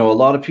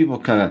lot of people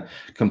kind of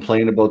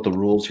complain about the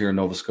rules here in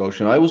Nova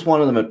Scotia. And I was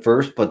one of them at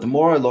first, but the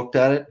more I looked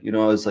at it, I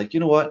was like, you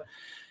know what?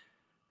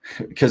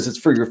 Because it's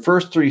for your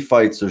first 3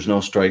 fights, there's no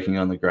striking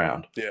on the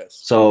ground. Yes.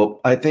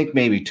 So I think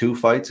maybe 2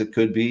 fights it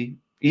could be,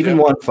 even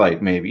one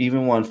fight,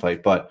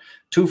 but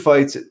 2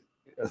 fights.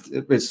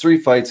 It's 3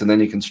 fights, and then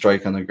you can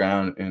strike on the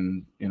ground,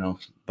 and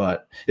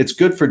but it's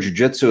good for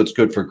jiu-jitsu. It's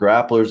good for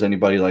grapplers,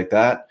 anybody like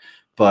that.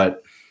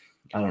 But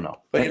I don't know.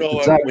 But I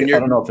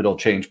don't know if it'll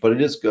change, but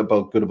it is good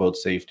about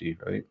safety,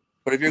 right?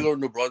 But if you're going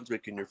to New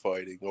Brunswick and you're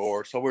fighting,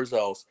 or somewhere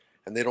else,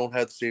 and they don't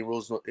have the same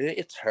rules,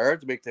 it's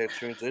hard to make that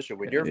transition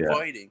when you're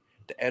fighting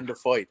to end a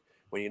fight.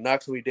 When you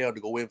knock somebody down to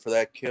go in for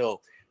that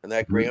kill and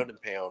that ground and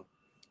pound,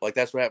 like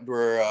that's what happened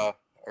to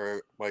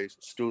my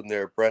student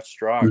there, Brett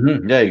Strong.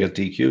 Mm-hmm. Yeah, you got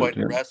DQ'd.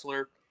 Fighting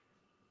wrestler,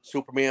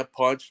 Superman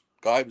punch,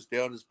 guy was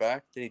down his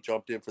back, then he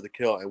jumped in for the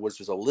kill. It was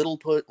just a little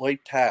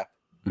light tap.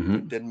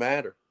 It didn't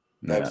matter.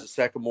 That was the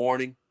second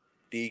warning,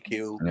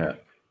 DQ.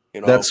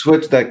 Yeah. That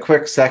switch, that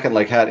quick second,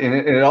 like had, and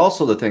it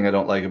also, the thing I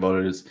don't like about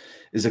it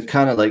is it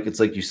kind of like, it's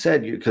like you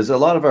said, because a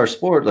lot of our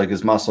sport like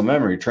is muscle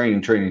memory,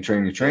 training,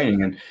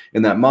 and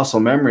in that muscle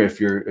memory,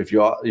 if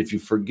you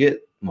forget,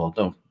 well,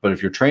 don't, but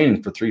if you're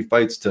training for 3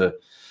 fights to,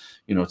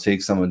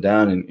 take someone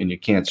down and you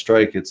can't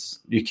strike,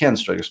 you can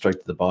strike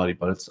to the body,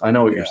 but I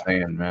know what you're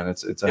saying, man.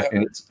 It's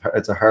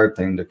a hard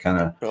thing to kind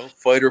of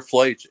fight or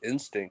flight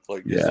instinct,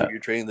 like this you're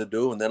trained to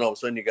do, and then all of a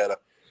sudden you got to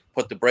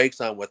put the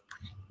brakes on with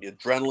the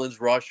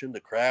adrenaline's rushing, the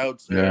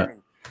crowd's there.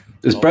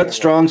 Is Brett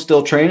Strong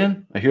still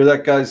training? I hear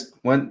that guy's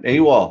went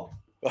AWOL.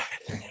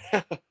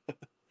 I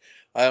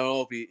don't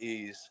know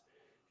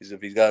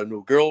if he's got a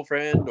new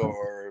girlfriend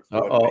or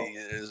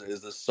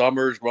is the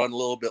summer's run a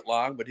little bit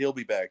long, but he'll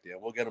be back down.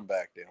 We'll get him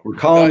back down. We're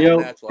calling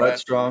you out, Brett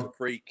Strong. He's a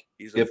freak.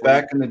 Get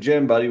back in the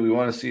gym, buddy. We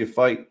want to see you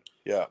fight.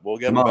 Yeah, we'll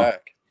get him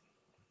back.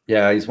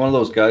 Yeah, he's one of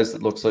those guys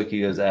that looks like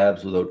he has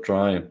abs without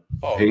trying.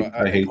 Oh,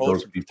 I hate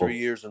those people. 3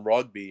 years in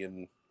rugby,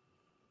 and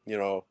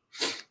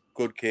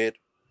good kid.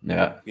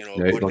 Yeah, good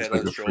head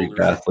on his shoulders,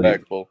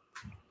 respectful.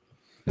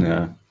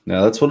 Yeah,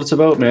 that's what it's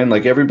about, man.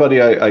 Like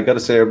everybody, I got to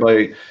say,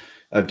 everybody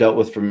I've dealt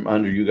with from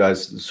under you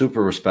guys,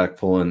 super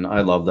respectful, and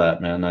I love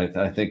that, man.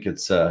 I think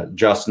it's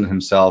Justin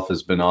himself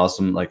has been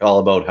awesome, like all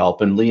about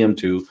helping. Liam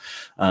too.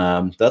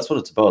 That's what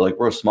it's about. Like,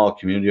 we're a small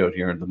community out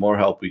here, and the more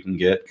help we can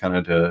get kind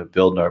of to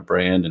build our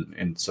brand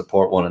and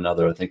support one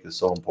another, I think is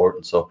so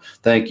important. So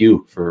thank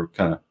you for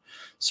kind of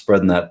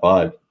spreading that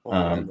vibe.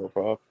 No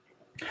problem.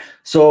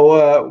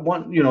 So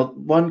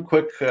one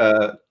quick,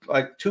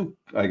 like 2,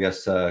 I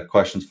guess,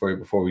 questions for you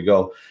before we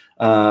go.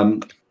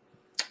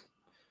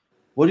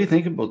 What do you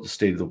think about the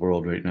state of the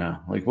world right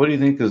now? Like, what do you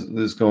think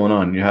is going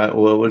on?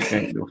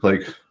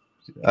 Like,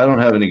 I don't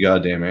have any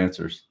goddamn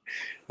answers.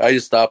 I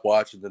just stopped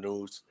watching the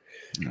news.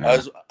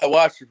 Yeah. I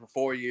watched it for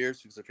 4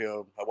 years because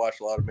I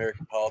watched a lot of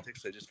American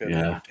politics. I just found it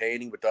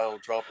entertaining with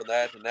Donald Trump and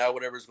that. And now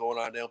whatever's going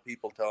on now,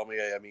 people tell me,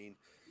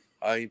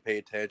 I ain't pay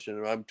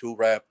attention. I'm too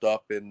wrapped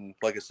up in,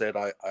 like I said,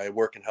 I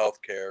work in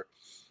healthcare,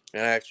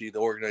 and actually the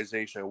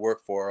organization I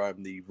work for,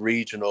 I'm the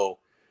regional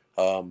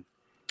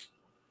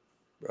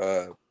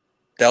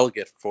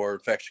delegate for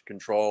infection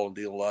control and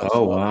dealing a lot of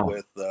stuff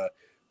with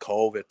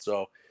COVID.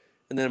 So,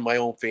 and then my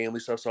own family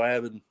stuff. So I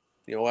haven't,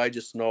 I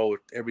just know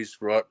everybody's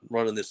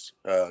running this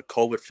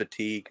COVID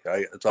fatigue.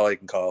 That's all I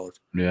can call it.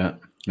 Yeah.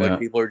 Like,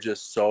 people are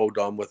just so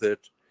done with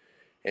it.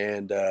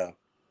 And,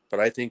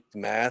 but I think the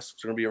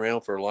masks are going to be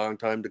around for a long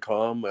time to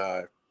come.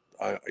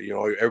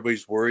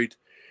 Everybody's worried.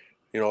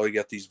 You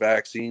got these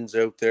vaccines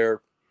out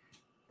there,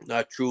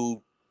 not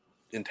true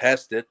and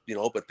tested,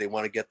 but they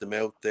want to get them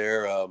out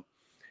there.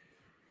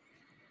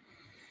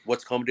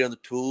 What's coming down the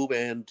tube,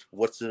 and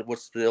what's the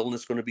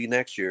illness going to be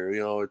next year?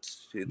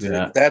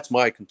 That's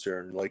my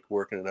concern. Like,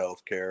 working in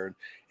healthcare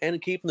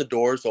and keeping the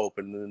doors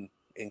open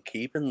and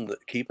keeping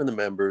the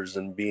members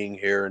and being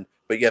here,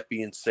 but yet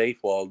being safe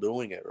while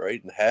doing it,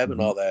 right? And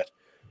having all that.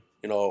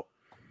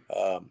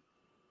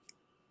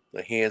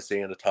 The hand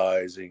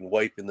sanitizing,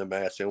 wiping the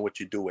mask, and what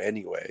you do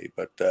anyway.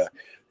 But,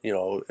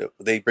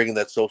 they bring in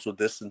that social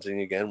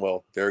distancing again.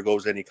 Well, there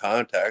goes any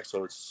contact.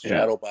 So it's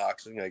shadow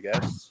boxing, I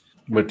guess.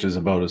 Which is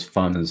about as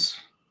fun as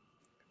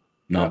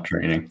not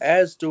training.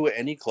 As do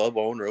any club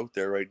owner out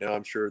there right now.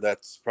 I'm sure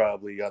that's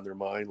probably on their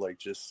mind. Like,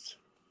 just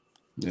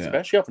Yeah.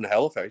 Especially up in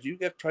Halifax. You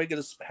get try to get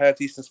a half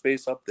decent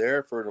space up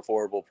there for an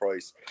affordable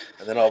price.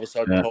 And then all of a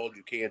sudden told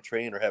you can't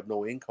train or have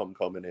no income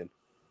coming in.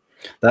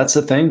 That's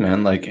the thing,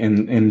 man. Like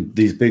in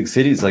these big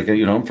cities, like,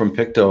 you know, I'm from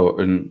Pictou,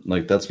 and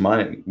like that's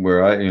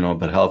where I, you know,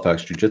 but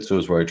Halifax Jiu-Jitsu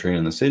is where I train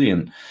in the city,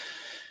 and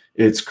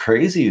it's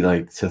crazy,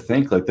 like, to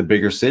think like the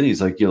bigger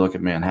cities, like you look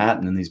at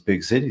Manhattan and these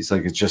big cities,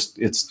 like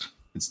it's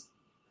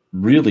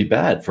really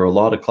bad for a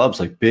lot of clubs,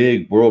 like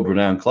big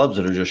world-renowned clubs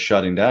that are just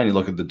shutting down. You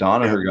look at the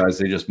Danaher guys;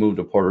 they just moved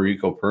to Puerto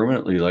Rico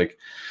permanently. Like,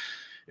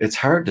 it's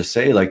hard to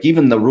say. Like,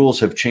 even the rules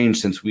have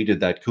changed since we did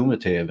that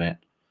Kumite event.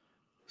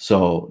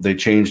 So they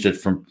changed it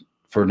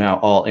for now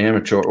all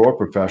amateur or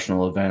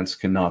professional events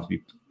cannot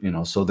be, you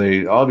know, so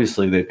they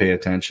obviously they pay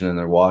attention and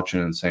they're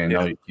watching and saying,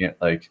 no, you can't,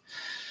 like,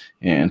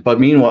 but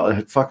meanwhile,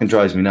 it fucking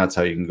drives me nuts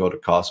how you can go to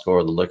Costco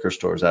or the liquor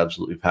store is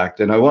absolutely packed.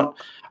 And I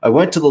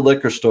went to the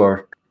liquor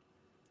store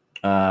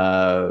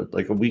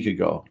like a week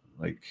ago,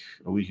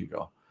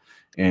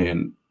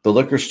 and the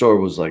liquor store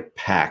was like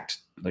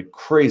packed, like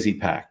crazy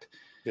packed.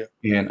 Yeah.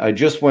 And I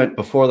just went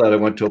before that. I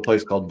went to a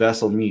place called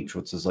Vessel Meats,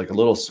 which is like a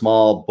little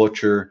small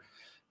butcher.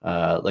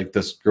 Like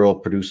this girl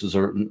produces,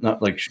 or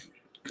not, like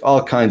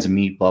all kinds of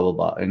meat, blah blah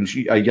blah. And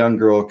a young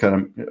girl,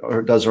 kind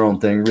of does her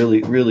own thing.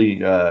 Really, really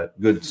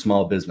good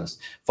small business.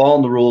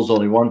 Following the rules,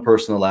 only one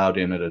person allowed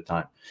in at a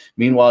time.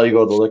 Meanwhile, you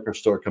go to the liquor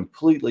store,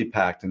 completely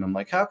packed. And I'm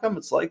like, how come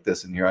it's like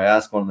this in here? I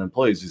asked one of the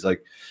employees. He's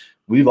like,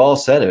 we've all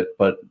said it,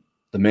 but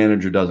the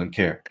manager doesn't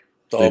care.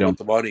 It's all about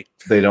the money.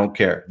 They don't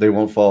care. They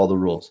won't follow the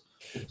rules.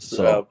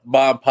 So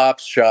mom and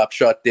pop's shop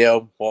shut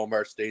down.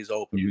 Walmart stays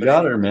open. You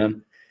got her,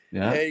 man.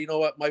 Yeah. Hey, you know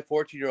what? My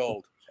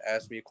 14-year-old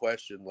asked me a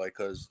question, like,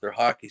 because their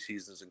hockey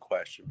season's in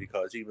question.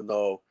 Because even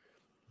though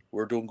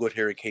we're doing good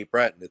here in Cape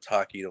Breton, it's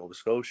hockey in Nova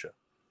Scotia.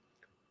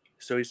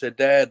 So he said,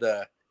 Dad,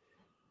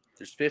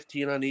 there's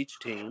 15 on each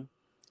team,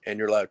 and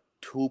you're allowed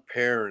 2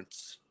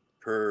 parents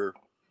per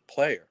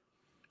player.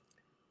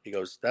 He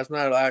goes, that's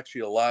not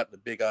actually a lot in a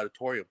big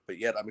auditorium, but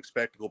yet I'm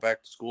expected to go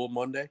back to school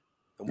Monday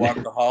and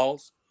walk the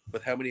halls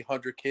with how many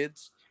 100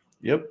 kids?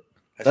 Yep.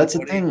 That's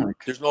the thing.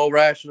 Like, there's no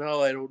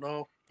rationale. I don't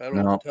know. I don't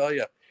know what to tell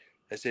you.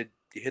 I said,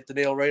 you hit the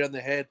nail right on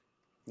the head,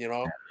 you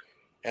know,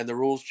 and the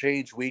rules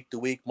change week to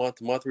week, month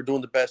to month. We're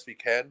doing the best we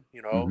can,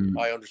 you know.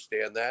 I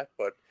understand that,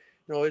 but,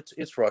 you know,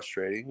 it's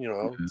frustrating, you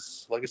know.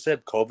 It's, like I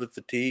said, COVID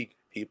fatigue.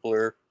 People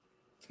are,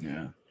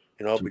 you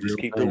know, we just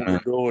keep doing what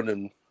we're doing,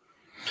 and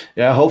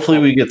hopefully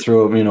we get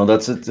through it. You know,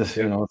 that's it.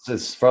 You know,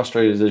 it's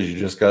frustrating as you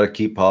just got to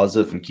keep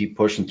positive and keep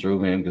pushing through,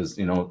 man. Because,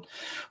 you know,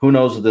 who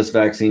knows with this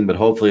vaccine, but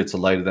hopefully it's a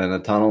light at the end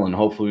of the tunnel, and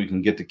hopefully we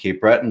can get to Cape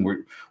Breton.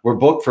 We're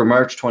booked for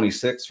March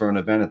 26th for an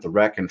event at the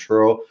Rec in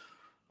Truro.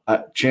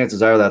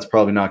 Chances are that's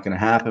probably not going to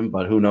happen,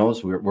 but who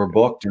knows? We're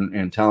booked,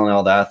 and telling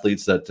all the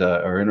athletes that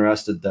are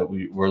interested that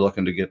we're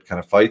looking to get kind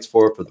of fights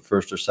for the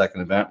first or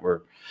second event.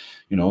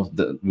 You know,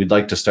 we'd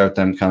like to start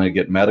them kind of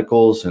get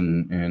medicals,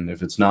 and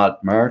if it's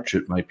not March,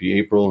 it might be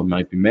April, it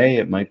might be May,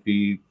 it might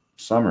be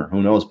summer,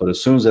 who knows? But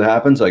as soon as it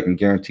happens, I can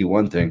guarantee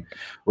one thing: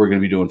 we're going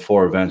to be doing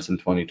 4 events in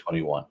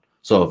 2021.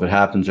 So if it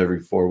happens every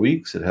 4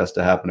 weeks, it has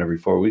to happen every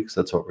 4 weeks.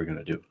 That's what we're going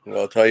to do. And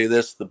I'll tell you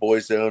this: the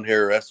boys down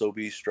here are SOB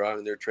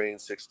strong. They're training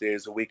 6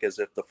 days a week as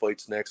if the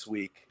fight's next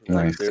week.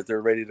 Nice.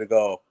 They're ready to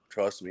go.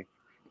 Trust me.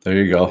 There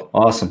you go.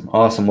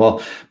 Awesome.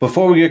 Well,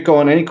 before we get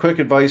going, any quick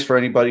advice for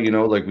anybody, you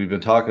know, like we've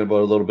been talking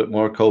about a little bit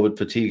more COVID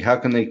fatigue, how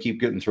can they keep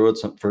getting through it?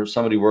 For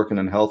somebody working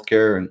in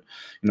healthcare, and,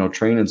 you know,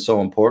 training's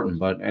so important,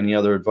 but any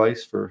other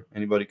advice for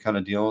anybody kind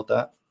of dealing with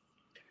that?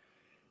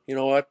 You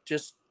know what?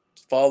 Just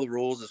follow the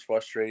rules, as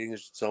frustrating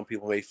as some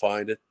people may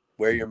find it.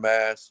 Wear your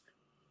mask,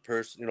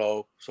 you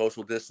know,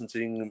 social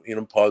distancing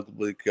in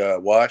public,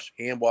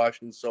 hand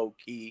washing is so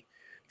key.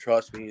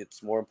 Trust me,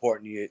 it's more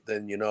important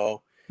than you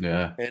know.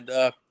 Yeah. And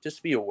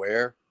just be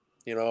aware,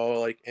 you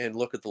know, like, and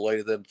look at the light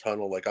of the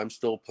tunnel. Like, I'm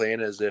still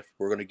playing as if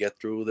we're going to get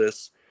through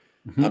this.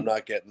 I'm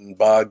not getting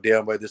bogged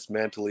down by this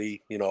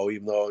mentally, you know,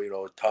 even though, you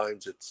know, at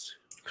times it's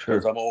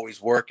because I'm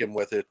always working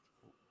with it,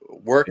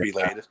 work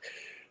related.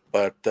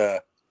 But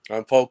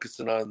I'm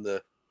focusing on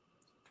the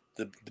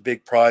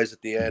big prize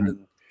at the end,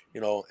 and,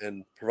 you know,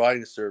 and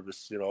providing a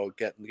service, you know,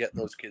 getting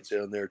those kids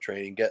down there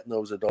training, getting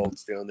those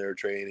adults down there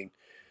training.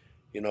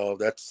 You know,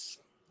 that's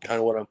kind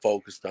of what I'm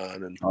focused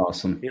on. And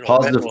awesome, you know,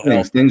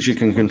 positive things you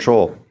can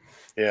control.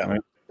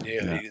 Right?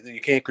 You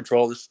can't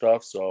control this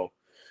stuff, so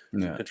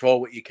control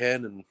what you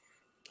can, and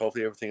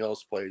hopefully everything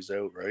else plays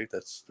out. Right?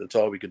 That's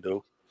all we can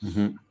do.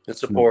 And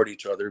support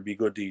each other, be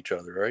good to each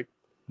other. Right?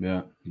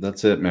 Yeah,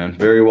 that's it, man.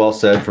 Very well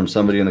said from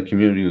somebody in the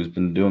community who's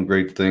been doing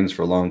great things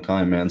for a long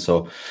time, man.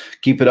 So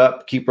keep it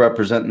up, keep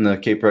representing the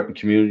Cape Breton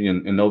community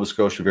in Nova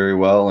Scotia very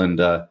well,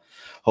 and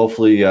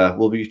hopefully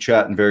we'll be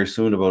chatting very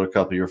soon about a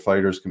couple of your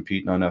fighters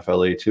competing on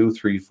FLA 2,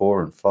 3,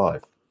 4, and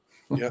 5.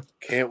 Yeah,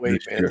 can't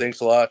wait, man. Thanks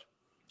a lot.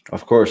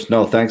 Of course.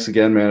 No, thanks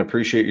again, man.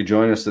 Appreciate you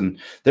joining us. And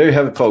there you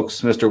have it,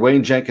 folks. Mr.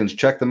 Wayne Jenkins.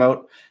 Check them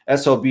out.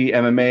 SOB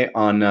MMA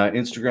on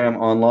Instagram,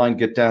 online.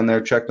 Get down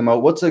there, check them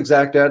out. What's the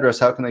exact address?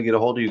 How can they get a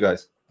hold of you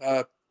guys?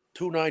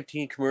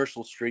 219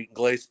 Commercial Street in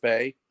Glace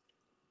Bay.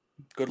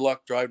 Good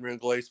luck driving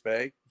around Glace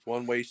Bay.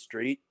 One-way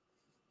street.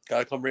 Got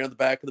to come around the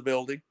back of the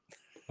building.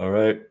 All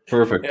right.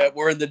 Perfect. Yeah,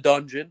 we're in the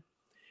dungeon.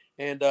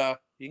 And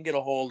you can get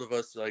a hold of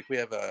us. Like we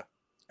have a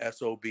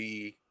SOB.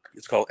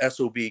 It's called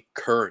SOB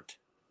Current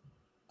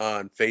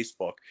on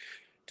Facebook.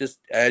 Just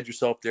add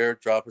yourself there.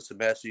 Drop us a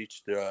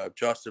message.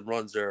 Justin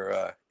runs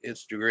our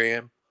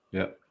Instagram.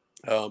 Yeah.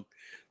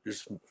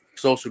 There's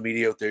social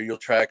media out there. You'll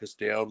track us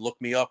down.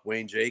 Look me up,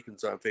 Wayne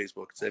Jenkins, on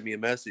Facebook. Send me a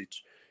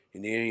message. You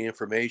need any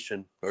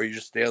information, or you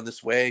just down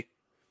this way.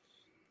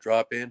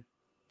 Drop in.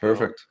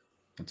 Perfect.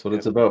 That's what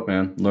it's about,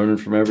 man. Learning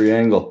from every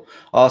angle.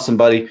 Awesome,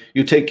 buddy.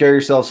 You take care of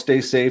yourself.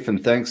 Stay safe,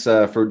 and thanks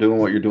for doing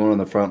what you're doing on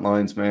the front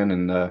lines, man.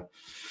 And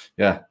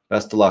yeah,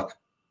 best of luck.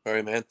 All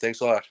right, man.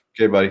 Thanks a lot.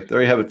 Okay, buddy.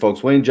 There you have it,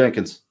 folks. Wayne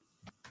Jenkins.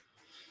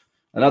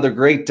 Another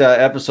great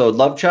episode.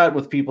 Love chatting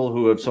with people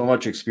who have so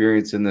much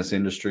experience in this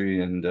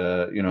industry and,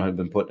 have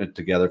been putting it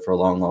together for a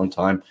long, long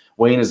time.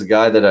 Wayne is a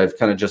guy that I've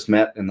kind of just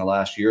met in the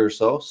last year or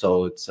so.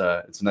 So it's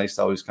nice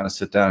to always kind of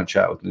sit down and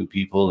chat with new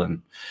people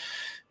and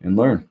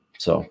learn.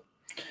 So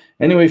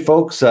anyway,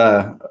 folks,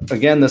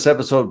 again, this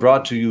episode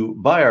brought to you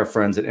by our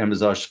friends at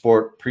Envisage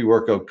Sport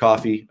pre-workout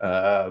coffee,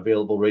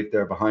 available right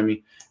there behind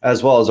me,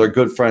 as well as our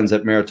good friends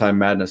at Maritime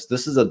Madness.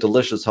 This is a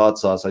delicious hot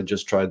sauce I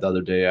just tried the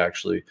other day,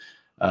 actually.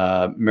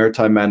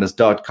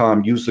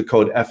 maritimemadness.com. Use the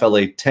code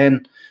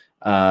FLA10.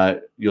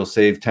 You'll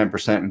save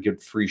 10% and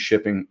get free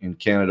shipping in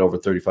Canada over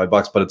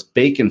 $35, but it's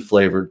bacon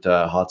flavored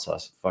hot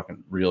sauce.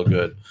 Fucking real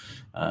good.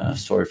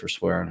 Sorry for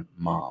swearing,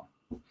 Mom.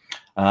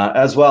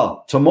 As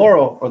well,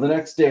 tomorrow or the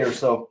next day or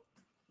so,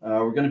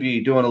 we're going to be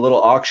doing a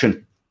little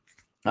auction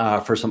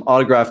for some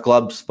autographed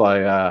gloves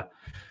by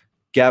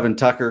Gavin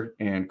Tucker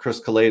and Chris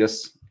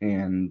Kalidas.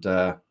 And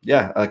a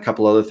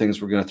couple other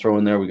things we're going to throw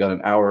in there. We got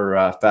an hour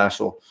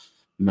fascial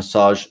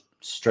massage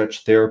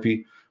stretch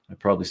therapy. I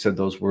probably said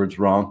those words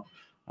wrong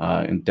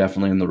and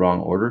definitely in the wrong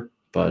order,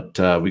 but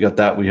we got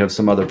that. We have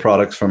some other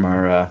products from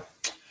our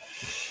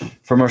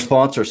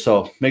sponsor,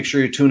 so make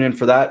sure you tune in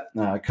for that.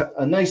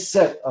 A nice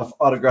set of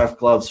autographed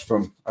gloves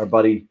from our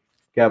buddy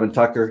Gavin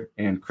Tucker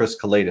and Chris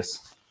Kalidas.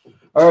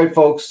 All right,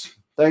 folks,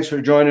 thanks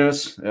for joining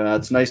us.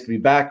 It's nice to be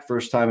back,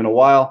 first time in a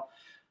while.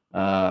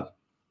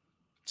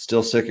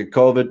 Still sick of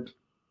COVID,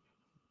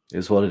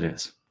 is what it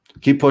is.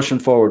 Keep pushing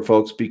forward,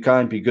 folks. Be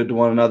kind, be good to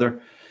one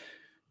another.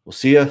 We'll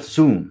see you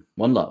soon.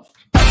 One love.